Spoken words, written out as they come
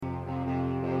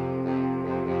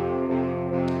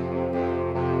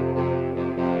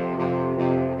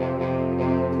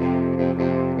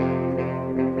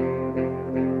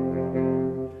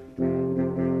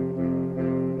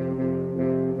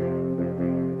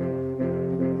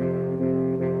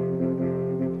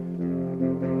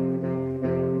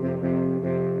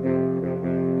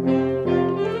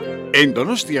En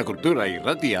Donostia Cultura y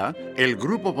Ratia, el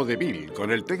grupo Vodevil, con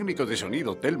el técnico de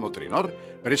sonido Telmo Trenor,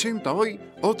 presenta hoy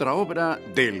otra obra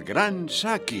del gran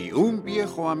SAKI, un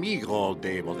viejo amigo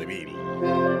de Vodevil.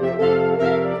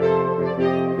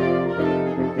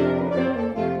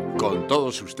 Con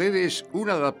todos ustedes,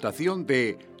 una adaptación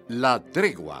de La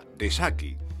Tregua de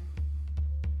SAKI.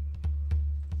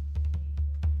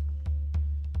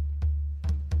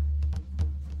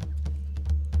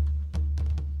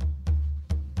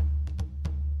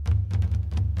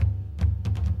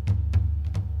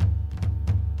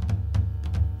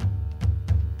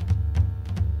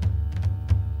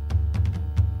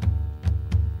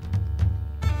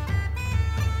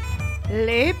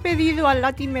 Le he pedido a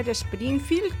Latimer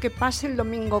Springfield que pase el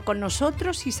domingo con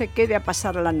nosotros y se quede a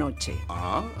pasar la noche.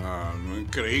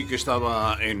 Creí que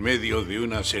estaba en medio de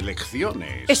unas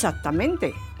elecciones.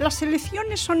 Exactamente. Las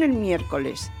elecciones son el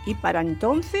miércoles y para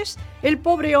entonces el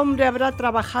pobre hombre habrá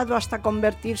trabajado hasta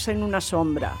convertirse en una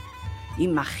sombra.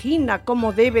 Imagina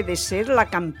cómo debe de ser la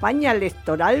campaña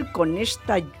electoral con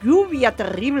esta lluvia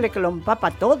terrible que lo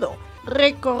empapa todo.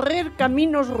 Recorrer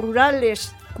caminos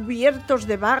rurales cubiertos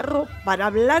de barro para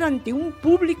hablar ante un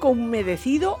público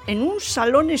humedecido en un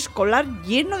salón escolar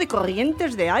lleno de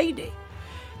corrientes de aire.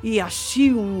 Y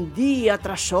así un día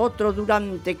tras otro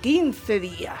durante 15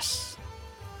 días.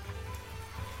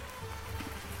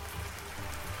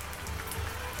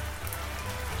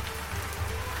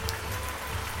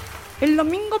 El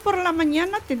domingo por la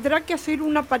mañana tendrá que hacer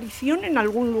una aparición en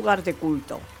algún lugar de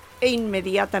culto. E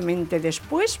inmediatamente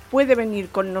después puede venir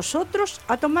con nosotros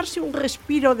a tomarse un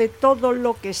respiro de todo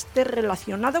lo que esté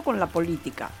relacionado con la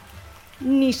política.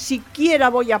 Ni siquiera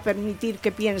voy a permitir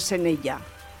que piense en ella.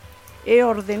 He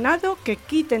ordenado que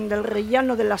quiten del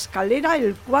rellano de la escalera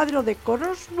el cuadro de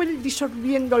Croswell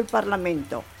disolviendo el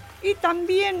Parlamento y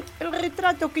también el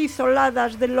retrato que hizo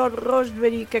Ladas de Lord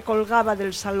Rosebery que colgaba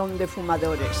del salón de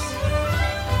fumadores.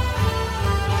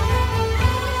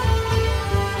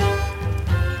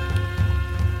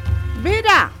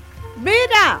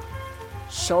 Vera,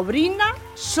 sobrina,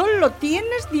 solo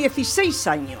tienes 16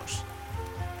 años.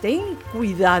 Ten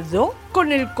cuidado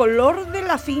con el color de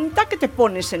la cinta que te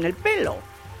pones en el pelo.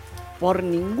 Por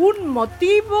ningún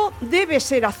motivo debe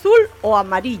ser azul o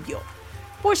amarillo,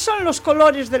 pues son los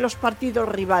colores de los partidos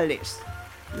rivales.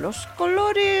 Los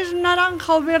colores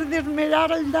naranja o verde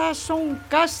esmeralda son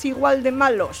casi igual de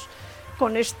malos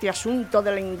con este asunto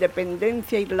de la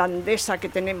independencia irlandesa que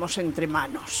tenemos entre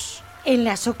manos. En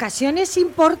las ocasiones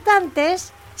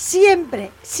importantes, siempre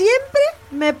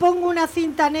me pongo una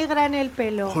cinta negra en el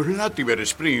pelo. Latimer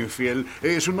Springfield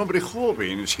es un hombre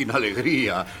joven, sin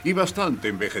alegría y bastante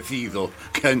envejecido,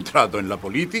 que ha entrado en la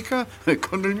política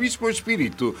con el mismo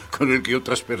espíritu con el que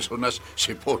otras personas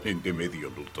se ponen de medio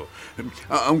luto.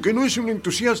 Aunque no es un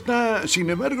entusiasta, sin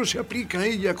embargo se aplica a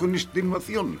ella con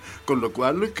extenuación, con lo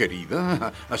cual,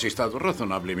 querida, has estado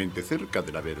razonablemente cerca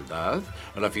de la verdad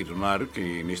al afirmar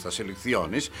que en estas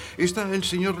elecciones está el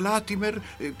señor Latimer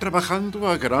trabajando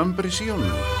a gran presión.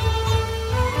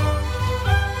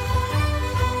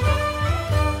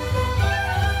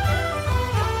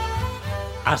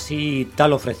 Así,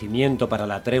 tal ofrecimiento para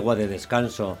la tregua de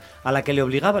descanso a la que le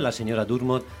obligaba la señora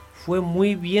Durmot fue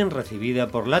muy bien recibida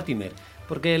por Latimer,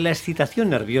 porque la excitación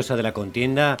nerviosa de la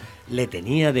contienda le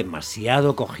tenía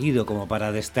demasiado cogido como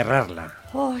para desterrarla.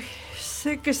 Ay,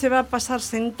 sé que se va a pasar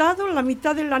sentado la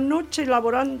mitad de la noche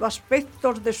elaborando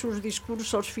aspectos de sus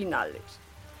discursos finales.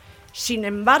 Sin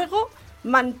embargo,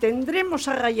 mantendremos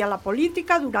a raya la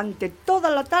política durante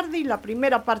toda la tarde y la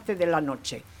primera parte de la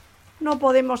noche. No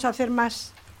podemos hacer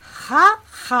más.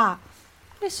 Ja.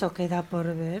 Eso queda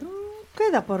por ver.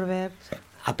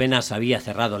 Apenas había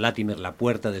cerrado Latimer la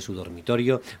puerta de su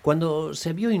dormitorio cuando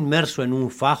se vio inmerso en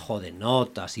un fajo de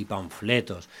notas y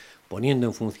panfletos, poniendo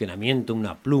en funcionamiento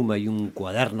una pluma y un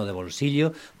cuaderno de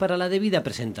bolsillo para la debida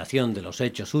presentación de los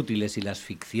hechos útiles y las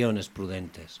ficciones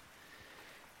prudentes.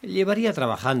 Llevaría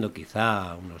trabajando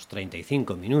quizá unos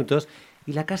 35 minutos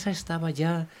y la casa estaba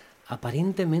ya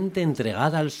aparentemente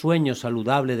entregada al sueño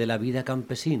saludable de la vida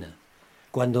campesina,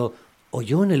 cuando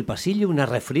oyó en el pasillo una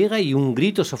refriega y un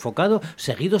grito sofocado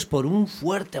seguidos por un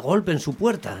fuerte golpe en su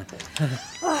puerta.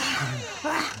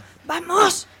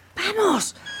 ¡Vamos!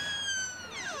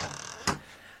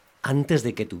 Antes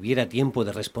de que tuviera tiempo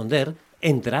de responder,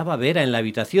 entraba Vera en la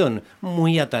habitación,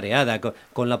 muy atareada,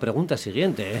 con la pregunta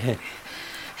siguiente.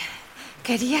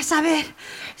 Quería saber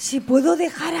si puedo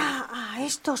dejar a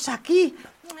estos aquí.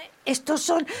 Estos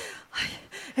son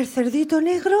el cerdito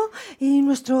negro y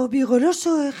nuestro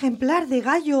vigoroso ejemplar de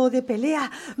gallo de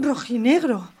pelea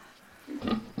rojinegro.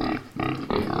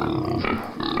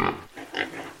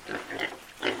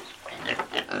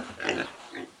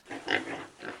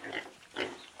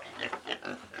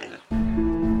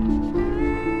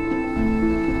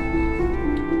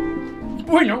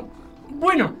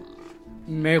 Bueno,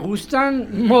 me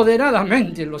gustan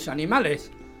moderadamente los animales.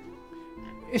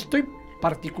 Estoy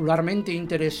particularmente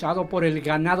interesado por el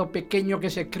ganado pequeño que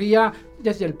se cría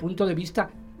desde el punto de vista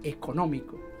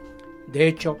económico. De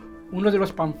hecho, uno de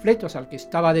los panfletos al que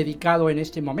estaba dedicado en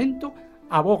este momento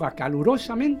aboga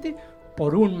calurosamente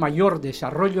por un mayor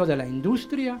desarrollo de la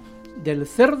industria del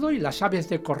cerdo y las aves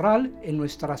de corral en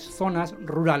nuestras zonas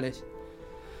rurales.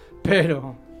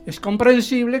 Pero es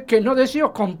comprensible que no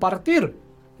deseo compartir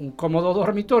un cómodo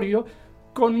dormitorio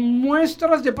con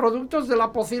muestras de productos de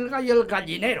la pocilga y el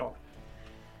gallinero.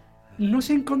 ¿No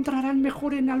se encontrarán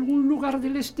mejor en algún lugar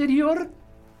del exterior?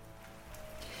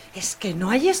 ¿Es que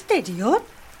no hay exterior?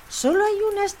 Solo hay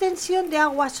una extensión de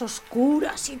aguas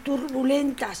oscuras y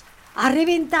turbulentas. Ha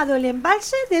reventado el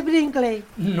embalse de Brinkley.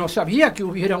 No sabía que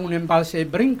hubiera un embalse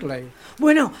Brinkley.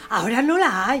 Bueno, ahora no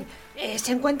la hay.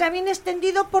 Se encuentra bien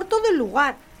extendido por todo el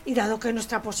lugar. Y dado que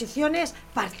nuestra posición es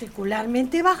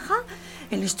particularmente baja,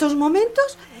 en estos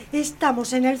momentos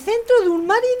estamos en el centro de un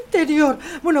mar interior.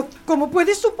 Bueno, como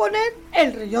puedes suponer,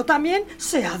 el río también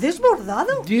se ha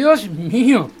desbordado. ¡Dios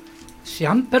mío! ¿Se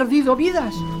han perdido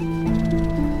vidas?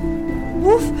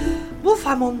 Uf,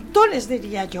 a montones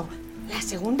diría yo. La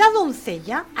segunda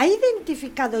doncella ha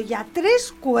identificado ya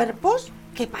 3 cuerpos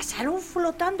que pasaron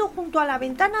flotando junto a la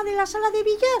ventana de la sala de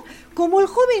billar, como el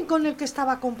joven con el que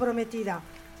estaba comprometida.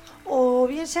 O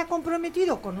bien se ha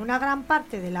comprometido con una gran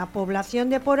parte de la población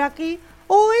de por aquí,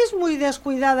 o es muy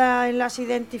descuidada en las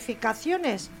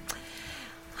identificaciones.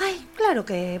 Ay, claro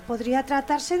que podría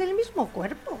tratarse del mismo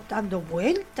cuerpo, dando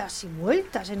vueltas y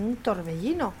vueltas en un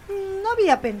torbellino. No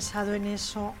había pensado en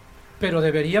eso. Pero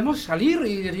deberíamos salir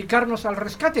y dedicarnos al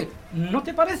rescate, ¿no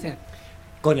te parece?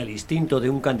 Con el instinto de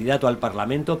un candidato al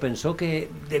Parlamento pensó que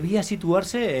debía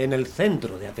situarse en el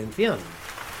centro de atención.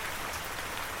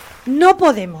 No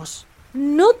podemos.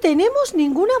 No tenemos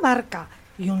ninguna barca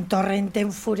y un torrente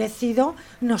enfurecido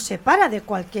nos separa de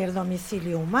cualquier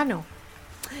domicilio humano.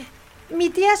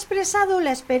 Mi tía ha expresado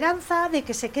la esperanza de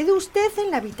que se quede usted en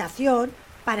la habitación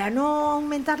para no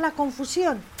aumentar la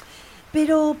confusión,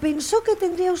 pero pensó que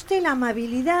tendría usted la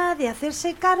amabilidad de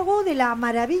hacerse cargo de la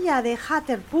maravilla de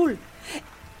Hartlepool.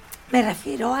 Me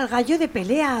refiero al gallo de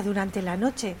pelea durante la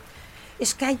noche.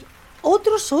 Es que hay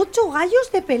otros 8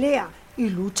 gallos de pelea y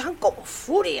luchan como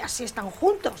furias si están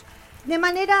juntos, de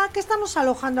manera que estamos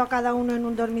alojando a cada uno en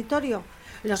un dormitorio.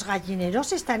 Los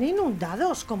gallineros están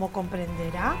inundados, como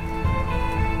comprenderá.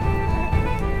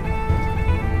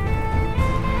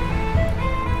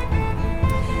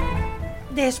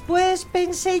 Después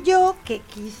pensé yo que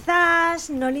quizás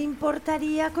no le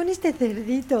importaría con este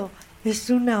cerdito. Es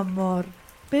un amor,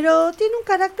 pero tiene un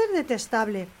carácter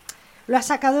detestable. Lo ha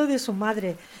sacado de su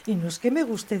madre, y no es que me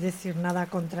guste decir nada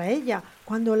contra ella,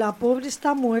 cuando la pobre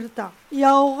está muerta y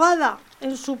ahogada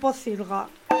en su pocilga.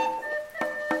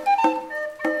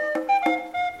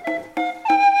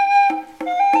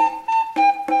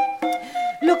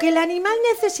 Lo que el animal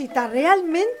necesita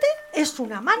realmente es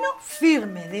una mano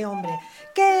firme de hombre,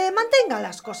 que mantenga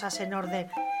las cosas en orden.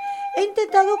 He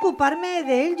intentado ocuparme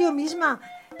de él yo misma,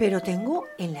 pero tengo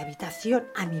en la habitación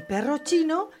a mi perro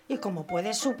chino y, como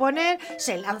puedes suponer,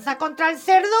 se lanza contra el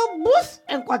cerdo ¡buf!,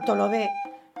 en cuanto lo ve.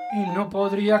 ¿Y no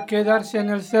podría quedarse en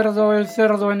el cerdo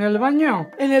en el baño?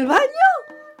 ¿En el baño?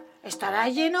 Estará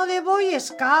lleno de Boy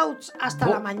Scouts hasta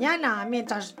la mañana,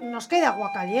 mientras nos quede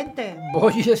agua caliente.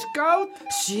 ¿Boy Scout?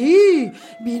 Sí,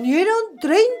 vinieron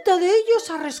 30 de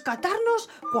ellos a rescatarnos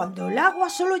cuando el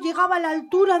agua solo llegaba a la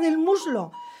altura del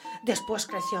muslo. Después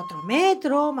creció otro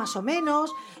metro, más o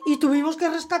menos, y tuvimos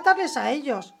que rescatarles a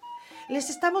ellos.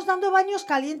 Les estamos dando baños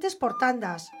calientes por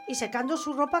tandas y secando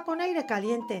su ropa con aire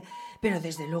caliente, pero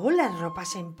desde luego las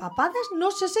ropas empapadas no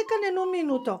se secan en un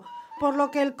minuto, por lo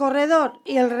que el corredor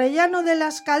y el rellano de la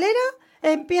escalera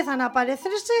empiezan a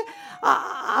parecerse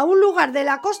a un lugar de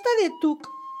la costa de Tuk.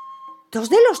 2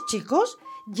 de los chicos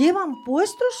llevan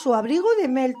puesto su abrigo de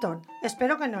Melton.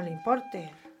 Espero que no le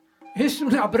importe. ¡Es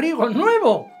un abrigo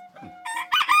nuevo!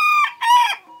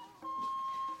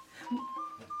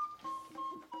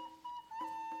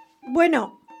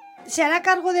 Bueno, se hará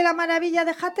cargo de la maravilla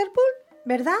de Hartlepool,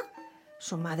 ¿verdad?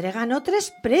 Su madre ganó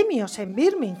 3 premios en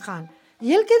Birmingham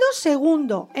y él quedó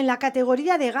segundo en la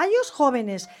categoría de gallos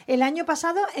jóvenes el año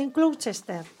pasado en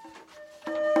Gloucester.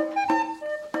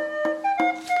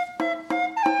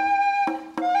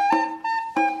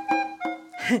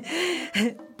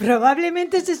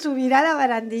 Probablemente se subirá a la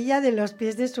barandilla de los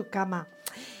pies de su cama.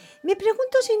 Me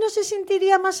pregunto si no se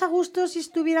sentiría más a gusto si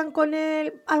estuvieran con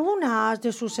él algunas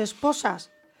de sus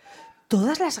esposas.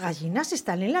 Todas las gallinas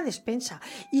están en la despensa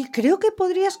y creo que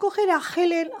podría escoger a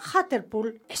Helen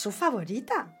Hartlepool. Es su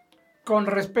favorita. Con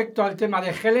respecto al tema de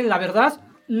Helen, la verdad,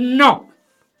 no.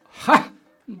 ¡Ja!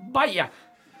 ¡Vaya!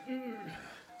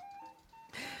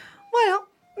 Bueno,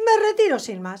 me retiro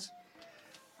sin más.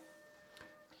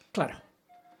 Claro,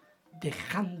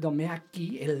 dejándome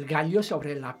aquí el gallo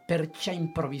sobre la percha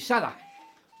improvisada.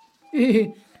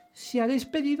 Y se ha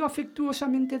despedido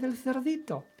afectuosamente del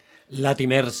cerdito.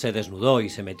 Latimer se desnudó y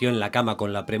se metió en la cama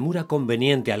con la premura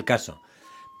conveniente al caso,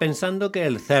 pensando que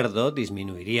el cerdo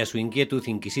disminuiría su inquietud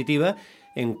inquisitiva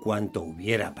en cuanto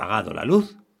hubiera apagado la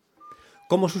luz.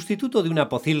 Como sustituto de una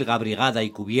pocilga abrigada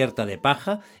y cubierta de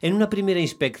paja, en una primera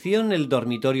inspección el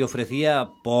dormitorio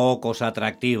ofrecía pocos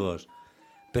atractivos,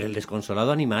 pero el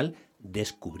desconsolado animal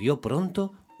descubrió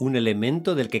pronto un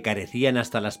elemento del que carecían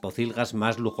hasta las pocilgas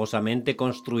más lujosamente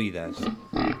construidas.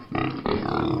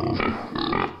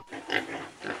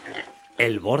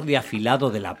 El borde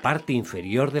afilado de la parte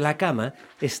inferior de la cama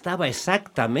estaba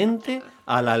exactamente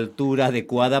a la altura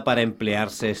adecuada para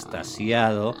emplearse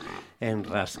extasiado en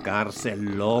rascarse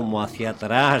el lomo hacia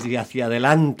atrás y hacia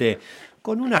adelante,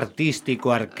 con un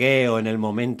artístico arqueo en el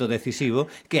momento decisivo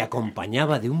que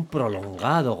acompañaba de un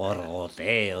prolongado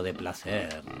gorgoteo de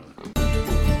placer.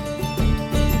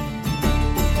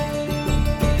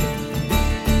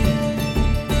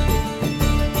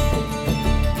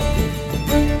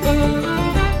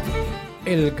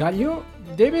 El gallo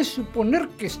debe suponer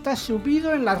que está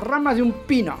subido en las ramas de un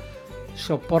pino.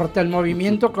 Soporta el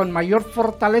movimiento con mayor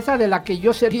fortaleza de la que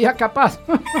yo sería capaz.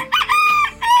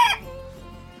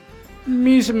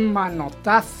 Mis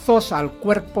manotazos al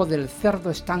cuerpo del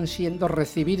cerdo están siendo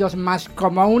recibidos más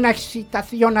como una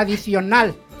excitación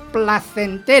adicional,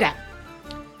 placentera.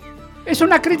 ¿Es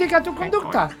una crítica a tu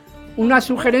conducta? Una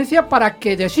sugerencia para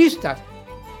que desistas.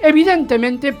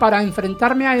 Evidentemente, para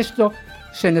enfrentarme a esto,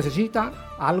 se necesita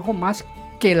algo más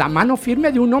que la mano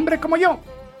firme de un hombre como yo.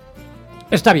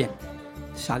 Está bien.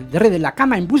 Saldré de la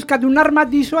cama en busca de un arma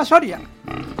disuasoria.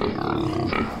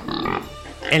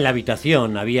 En la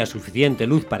habitación había suficiente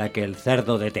luz para que el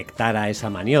cerdo detectara esa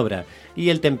maniobra, y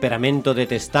el temperamento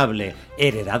detestable,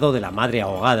 heredado de la madre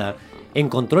ahogada,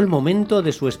 encontró el momento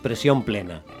de su expresión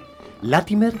plena.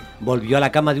 Latimer volvió a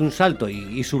la cama de un salto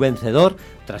y su vencedor,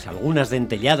 tras algunas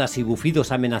dentelladas y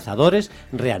bufidos amenazadores,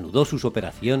 reanudó sus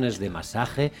operaciones de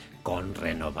masaje con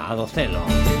renovado celo.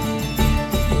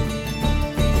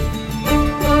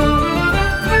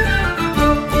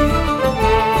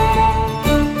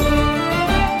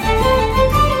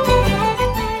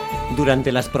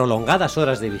 Durante las prolongadas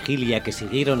horas de vigilia que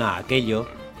siguieron a aquello,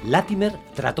 Latimer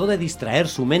trató de distraer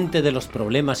su mente de los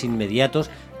problemas inmediatos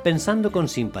pensando con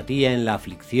simpatía en la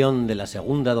aflicción de la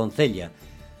segunda doncella,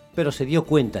 pero se dio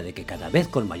cuenta de que cada vez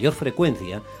con mayor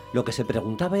frecuencia lo que se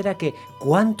preguntaba era que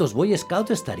cuántos Boy Scouts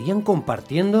estarían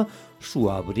compartiendo su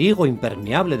abrigo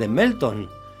impermeable de Melton.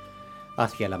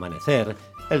 Hacia el amanecer,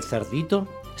 el cerdito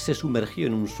se sumergió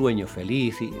en un sueño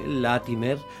feliz y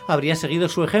Latimer habría seguido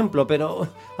su ejemplo, pero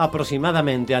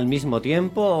aproximadamente al mismo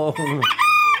tiempo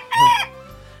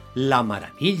la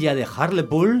maravilla de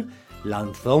Hartlepool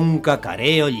lanzó un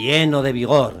cacareo lleno de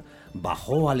vigor,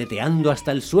 bajó aleteando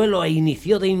hasta el suelo e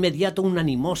inició de inmediato un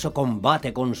animoso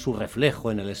combate con su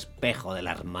reflejo en el espejo del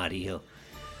armario.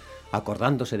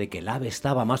 Acordándose de que el ave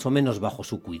estaba más o menos bajo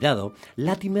su cuidado,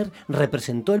 Latimer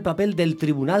representó el papel del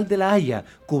Tribunal de la Haya,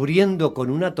 cubriendo con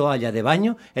una toalla de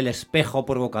baño el espejo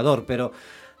provocador, pero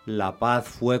la paz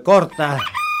fue corta.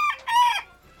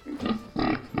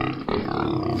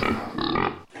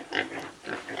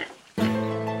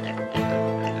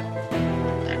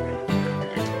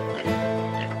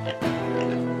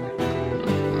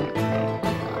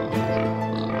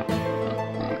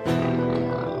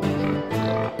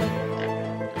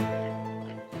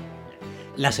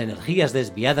 Las energías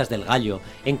desviadas del gallo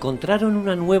encontraron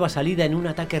una nueva salida en un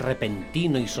ataque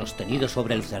repentino y sostenido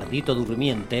sobre el cerdito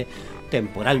durmiente,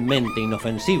 temporalmente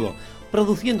inofensivo,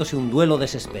 produciéndose un duelo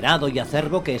desesperado y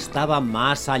acerbo que estaba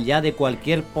más allá de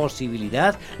cualquier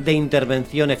posibilidad de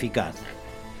intervención eficaz.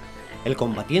 El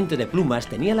combatiente de plumas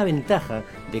tenía la ventaja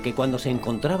de que cuando se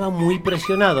encontraba muy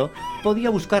presionado podía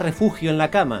buscar refugio en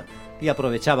la cama y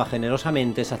aprovechaba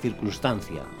generosamente esa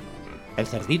circunstancia. El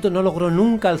cerdito no logró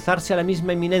nunca alzarse a la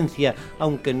misma eminencia,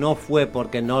 aunque no fue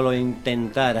porque no lo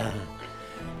intentara.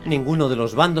 Ninguno de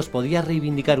los bandos podía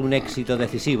reivindicar un éxito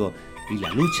decisivo, y la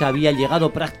lucha había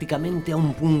llegado prácticamente a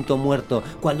un punto muerto,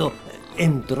 cuando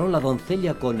entró la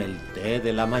doncella con el té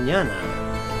de la mañana.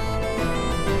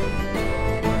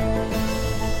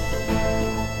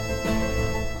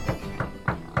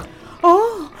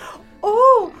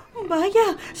 ¡Oh!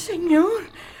 Vaya, señor.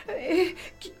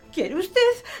 ¿Quiere usted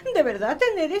de de verdad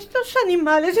tener estos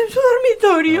animales en su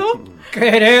dormitorio?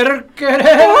 ¡Querer!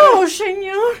 ¡Oh,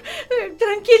 señor!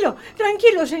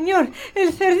 Tranquilo, señor.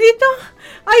 El cerdito,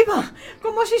 ahí va,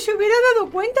 como si se hubiera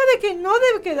dado cuenta de que no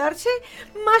debe quedarse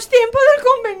más tiempo del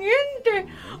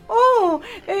conveniente. ¡Oh!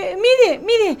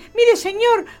 Mire,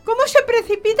 señor, cómo se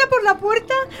precipita por la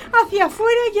puerta hacia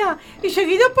afuera ya, y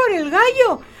seguido por el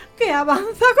gallo, que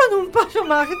avanza con un paso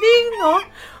más digno.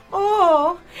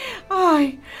 ¡Oh!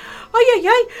 ¡Ay!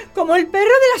 Como el perro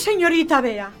de la señorita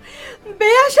Bea.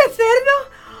 ¿Vea ese cerdo?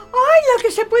 ¡Ay, la que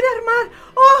se puede armar!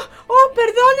 ¡Oh,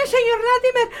 perdone, señor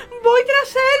Latimer! ¡Voy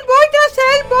tras él!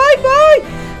 ¡Voy!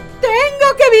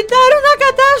 ¡Tengo que evitar una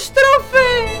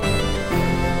catástrofe!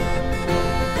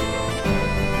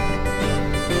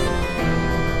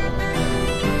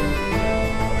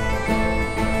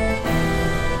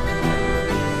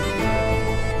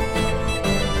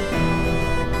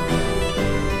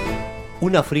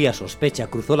 Una fría sospecha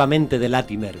cruzó la mente de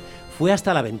Latimer. Fue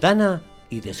hasta la ventana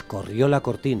y descorrió la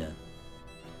cortina.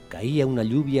 Caía una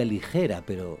lluvia ligera,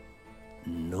 pero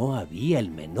no había el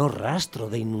menor rastro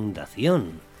de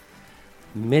inundación.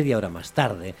 Media hora más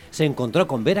tarde, se encontró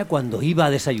con Vera cuando iba a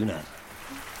desayunar.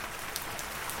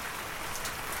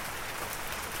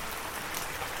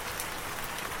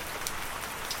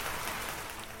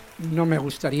 No me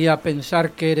gustaría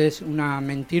pensar que eres una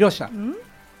mentirosa.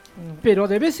 Pero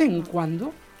de vez en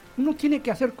cuando uno tiene que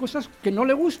hacer cosas que no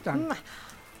le gustan.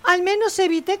 Al menos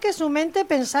evité que su mente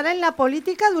pensara en la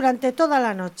política durante toda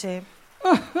la noche.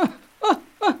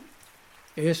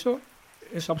 Eso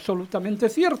es absolutamente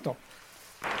cierto.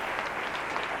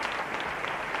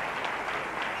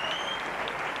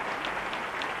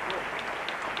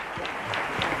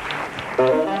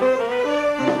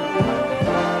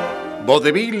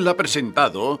 Vodevil ha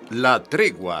presentado La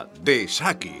Tregua de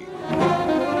SAKI.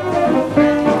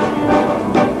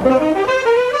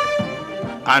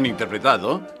 Han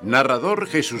interpretado narrador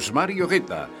Jesús Mario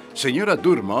Guetta, señora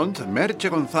Durmont Merche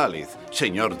González,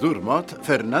 señor Durmont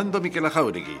Fernando Miquel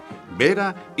Jauregui,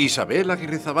 Vera Isabel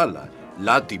Aguirrezabala,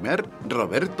 Latimer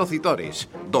Roberto Citores,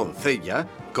 Doncella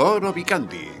Coro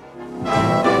Vicandi.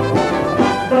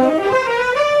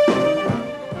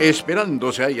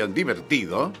 Esperando se hayan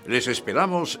divertido, les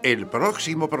esperamos el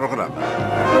próximo programa.